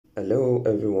Hello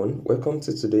everyone, welcome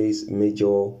to today's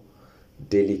major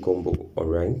daily combo. All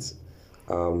right,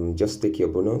 just take your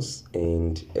bonus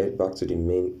and head back to the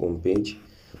main home page.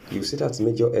 You see that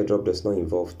major airdrop does not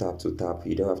involve tap to tap.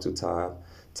 You don't have to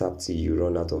tap till you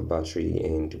run out of battery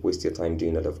and waste your time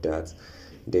doing all of that.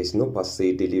 There's no per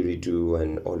se daily redo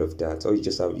and all of that. All you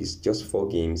just have is just 4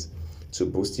 games to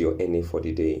boost your NA for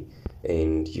the day,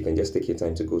 and you can just take your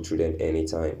time to go through them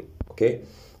anytime. Okay,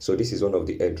 so this is one of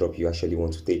the airdrop you actually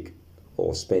want to take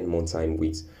or spend more time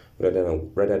with,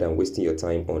 rather than wasting your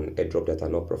time on airdrop that are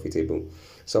not profitable.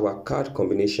 So our card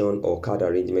combination or card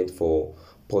arrangement for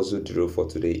puzzle draw for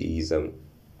today is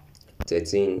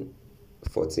 13,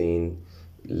 14,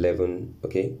 11.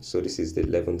 Okay, so this is the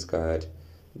 11th card,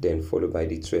 then followed by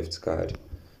the 12th card.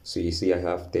 So you see I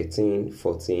have 13,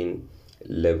 14,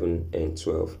 11 and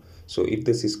 12. So if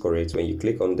this is correct, when you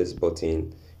click on this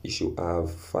button, you should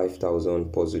have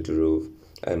 5,000 puzzle draw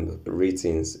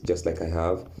ratings just like I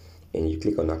have, and you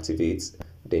click on activate.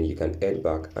 Then you can head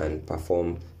back and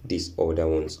perform these other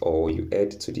ones, or you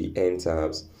head to the end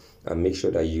tabs and make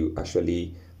sure that you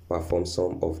actually perform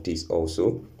some of these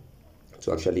also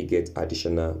to actually get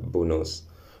additional bonus.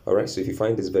 All right, so if you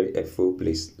find this very helpful,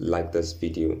 please like this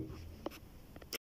video.